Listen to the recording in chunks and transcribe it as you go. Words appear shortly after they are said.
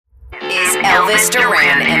Elvis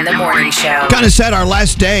Duran in the Morning Show. Kind of said our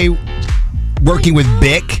last day working with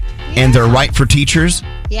BIC and their Right for Teachers.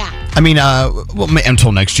 Yeah. I mean,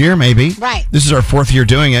 until next year, maybe. Right. This is our 4th year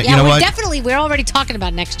doing it. Yeah, you know what? We're already talking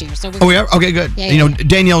about next year. So we are? Okay, good. Yeah,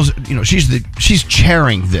 Danielle's, she's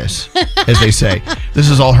chairing this, as they say.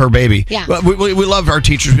 This is all her baby. Yeah. But we love our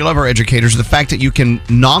teachers. We love our educators. The fact that you can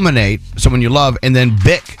nominate someone you love and then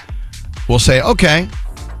BIC will say, okay,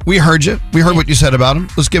 we heard you. We heard what you said about him.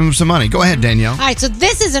 Let's give him some money. Go ahead, Danielle. All right, so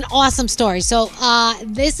this is an awesome story. So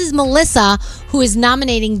this is Melissa who is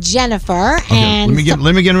nominating Jennifer. Okay, And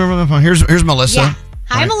let me get her on the phone. Here's Melissa. Yeah.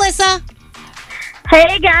 Hi, Melissa.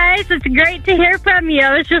 Hey, guys. It's great to hear from you.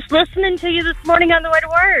 I was just listening to you this morning on the way to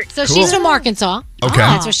work. So she's from Arkansas. Okay.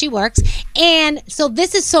 That's where she works. And so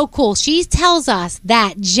this is so cool. She tells us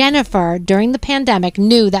that Jennifer, during the pandemic,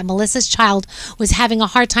 knew that Melissa's child was having a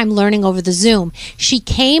hard time learning over the Zoom. She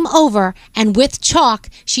came over and with chalk,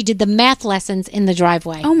 she did the math lessons in the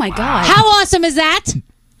driveway. Oh, my God. How awesome is that?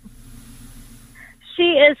 She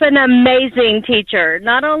is an amazing teacher.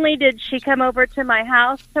 Not only did she come over to my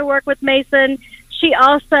house to work with Mason, she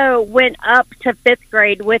also went up to 5th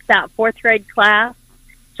grade with that 4th grade class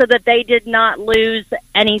so that they did not lose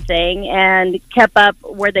anything and kept up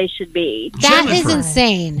where they should be. That is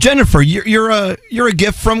insane. Jennifer, you're a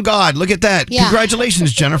gift from God. Look at that. Yeah.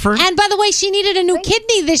 Congratulations, Jennifer. And by the way, she needed a new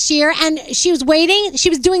kidney this year, and she was waiting.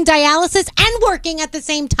 She was doing dialysis and working at the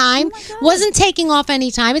same time. Wasn't taking off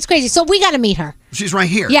any time. It's crazy. So we got to meet her. She's right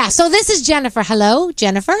here. Yeah, so this is Jennifer. Hello,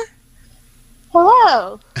 Jennifer?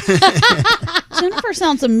 Hello. Jennifer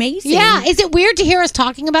sounds amazing. Yeah. Is it weird to hear us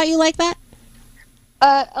talking about you like that?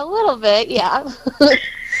 A little bit, yeah.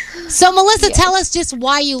 So, Melissa, tell us just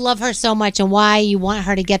why you love her so much and why you want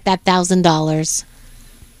her to get that $1,000.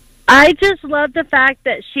 I just love the fact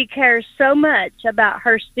that she cares so much about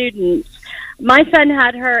her students. My son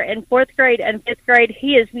had her in 4th grade and 5th grade.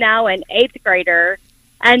 He is now an 8th grader.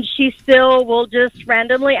 And she still will just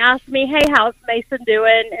randomly ask me, hey, how's Mason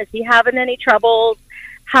doing? Is he having any troubles?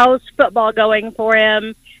 How's football going for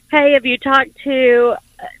him? Hey, have you talked to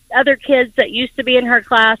other kids that used to be in her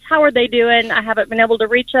class? How are they doing? I haven't been able to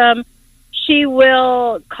reach them. She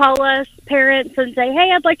will call us parents and say,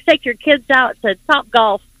 hey, I'd like to take your kids out to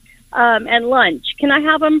Topgolf and lunch. Can I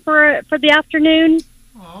have them for the afternoon?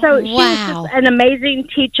 So she's just an amazing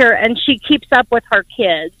teacher, and she keeps up with her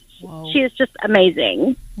kids. Whoa. She is just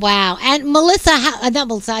amazing. Wow. And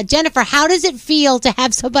Jennifer, how does it feel to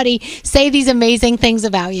have somebody say these amazing things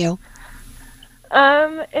about you?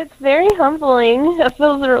 It's very humbling. It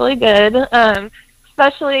feels really good.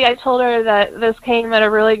 Especially I told her that this came at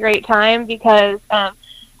a really great time because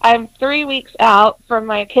I'm 3 weeks out from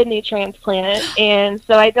my kidney transplant, and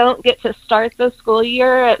so I don't get to start the school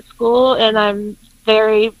year at school, and I'm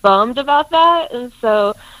very bummed about that. And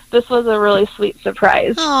so this was a really sweet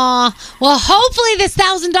surprise. Aw. Well, hopefully this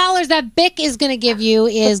 $1,000 that BIC is going to give you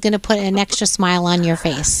is going to put an extra smile on your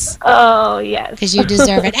face. Oh, yes. Because you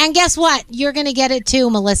deserve it. And guess what? You're going to get it too,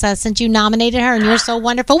 Melissa, since you nominated her and you're so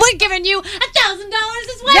wonderful. We're giving you $1,000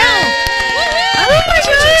 as well. Yay! Oh, my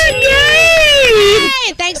God. Yay!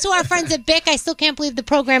 Yay! Thanks to our friends at BIC. I still can't believe the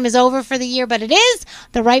program is over for the year, but it is.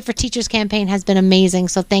 The Right for Teachers campaign has been amazing,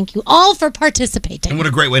 so thank you all for participating. And what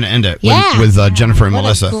a great way to end it with Jennifer and what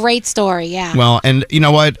Melissa. A great story, yeah. Well, and you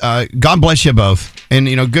know what? God bless you both. And,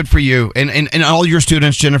 good for you. And all your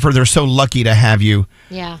students, Jennifer, they're so lucky to have you.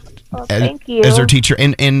 Yeah. Well, thank you. As their teacher.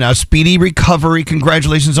 And speedy recovery.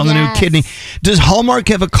 Congratulations on the new kidney. Does Hallmark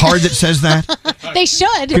have a card that says that? They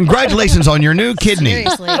should. Congratulations on your new kidney.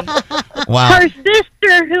 Seriously. Wow. Her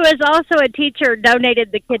sister, who is also a teacher,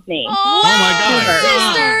 donated the kidney. Oh, my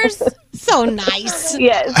God. sisters. So nice.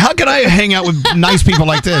 Yes. How can I hang out with nice people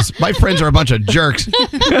like this? My friends are a bunch of jerks.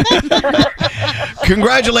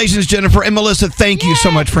 Congratulations, Jennifer. And Melissa, thank you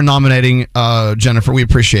so much for nominating Jennifer. We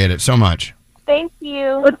appreciate it so much. Thank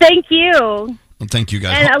you. Well, thank you. Well, thank you,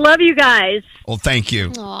 guys. And I love you guys. Well, thank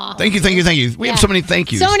you. Aw. Thank you. We have so many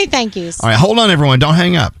thank yous. So many thank yous. All right, hold on, everyone. Don't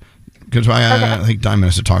hang up. Because I think Diamond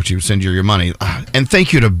has to talk to you, send you your money. And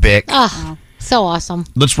thank you to BIC. Oh, so awesome.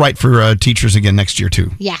 Let's write for teachers again next year,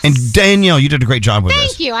 too. Yes. And Danielle, you did a great job with this.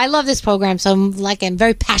 Thank you. I love this program, so I'm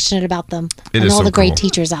very passionate about them. It and is all so the great cool.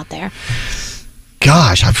 teachers out there.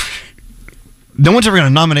 Gosh, no one's ever going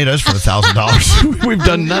to nominate us for $1,000. We've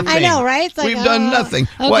done nothing. I know, right? It's like, We've done nothing.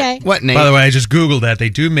 Okay. What, Nate? By the way, I just Googled that. They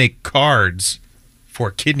do make cards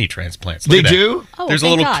for kidney transplants. Look They at that. do? Oh, There's a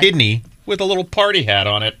thank little God. kidney with a little party hat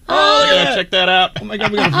on it. Oh, Look at that. Check that out. Oh, my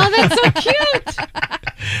God. We got Oh, that's so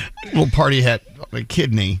cute. little party hat, a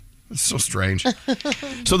kidney. It's so strange.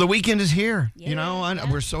 So the weekend is here.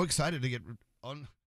 We're so excited to get on.